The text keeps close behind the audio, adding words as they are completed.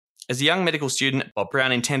As a young medical student, Bob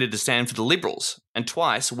Brown intended to stand for the Liberals and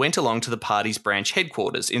twice went along to the party's branch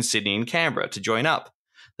headquarters in Sydney and Canberra to join up.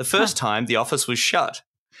 The first time, the office was shut.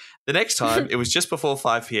 The next time, it was just before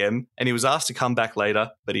 5 p.m. and he was asked to come back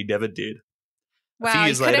later, but he never did. Wow,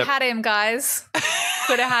 you could have had him, guys.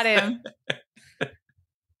 Could have had him. Could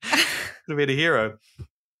have been a hero.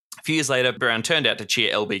 A few years later, Brown turned out to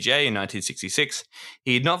cheer LBJ in 1966.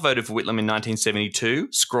 He had not voted for Whitlam in 1972,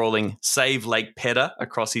 scrawling "Save Lake Pedder"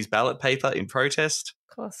 across his ballot paper in protest.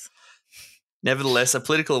 Of course. Nevertheless, a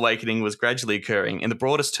political awakening was gradually occurring. In the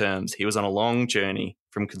broadest terms, he was on a long journey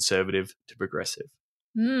from conservative to progressive.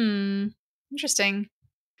 Interesting.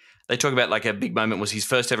 They talk about like a big moment was his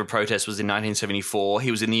first ever protest was in 1974.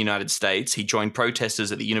 He was in the United States. He joined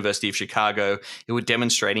protesters at the University of Chicago who were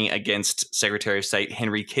demonstrating against Secretary of State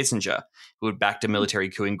Henry Kissinger, who had backed a military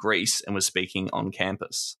coup in Greece and was speaking on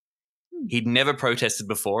campus. He'd never protested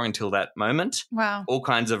before until that moment. Wow. All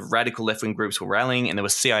kinds of radical left-wing groups were rallying and there were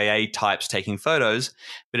CIA types taking photos.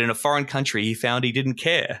 But in a foreign country, he found he didn't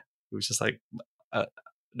care. He was just like,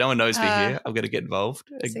 no one knows me here. I'm going to get involved.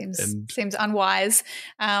 Seems unwise.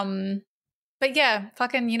 But yeah,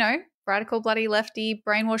 fucking, radical, bloody, lefty,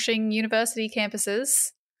 brainwashing university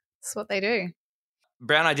campuses. That's what they do.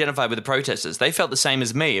 Brown identified with the protesters. They felt the same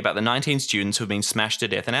as me about the 19 students who had been smashed to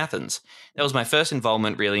death in Athens. That was my first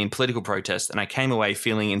involvement really in political protest, and I came away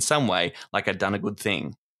feeling in some way like I'd done a good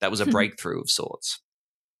thing. That was a breakthrough of sorts.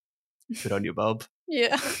 Good on you, Bob.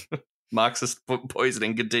 Yeah. Marxist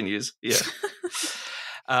poisoning continues. Yeah.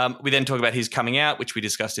 We then talk about his coming out, which we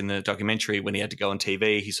discussed in the documentary when he had to go on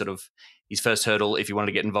TV. His first hurdle, if he wanted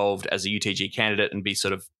to get involved as a UTG candidate and be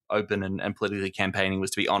sort of open and politically campaigning, was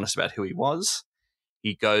to be honest about who he was.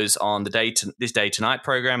 He goes on the This Day Tonight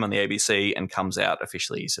program on the ABC and comes out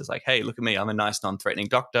officially. He says like, hey, look at me. I'm a nice, non-threatening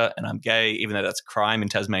doctor and I'm gay, even though that's a crime in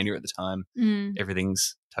Tasmania at the time.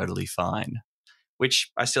 Everything's totally fine,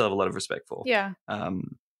 which I still have a lot of respect for. Yeah.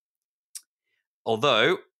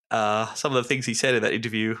 Although some of the things he said in that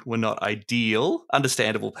interview were not ideal,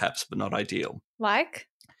 understandable perhaps, but not ideal. Like?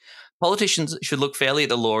 Politicians should look fairly at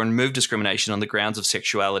the law and remove discrimination on the grounds of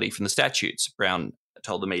sexuality from the statutes, Brown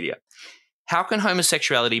told the media. How can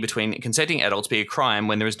homosexuality between consenting adults be a crime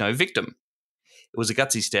when there is no victim? It was a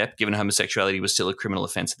gutsy step, given homosexuality was still a criminal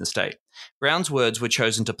offence in the state. Brown's words were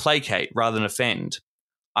chosen to placate rather than offend.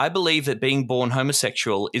 I believe that being born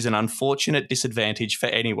homosexual is an unfortunate disadvantage for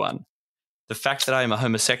anyone. The fact that I am a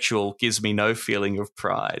homosexual gives me no feeling of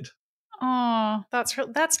pride. Oh, that's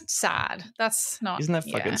sad. That's not. Isn't that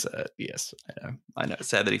fucking sad? Yes, I know. It's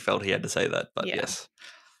sad that he felt he had to say that, but yes.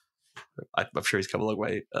 I'm sure he's come a long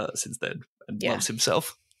way since then and loves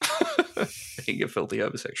himself. Being a filthy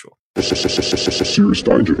homosexual. Serious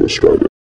danger to Australia.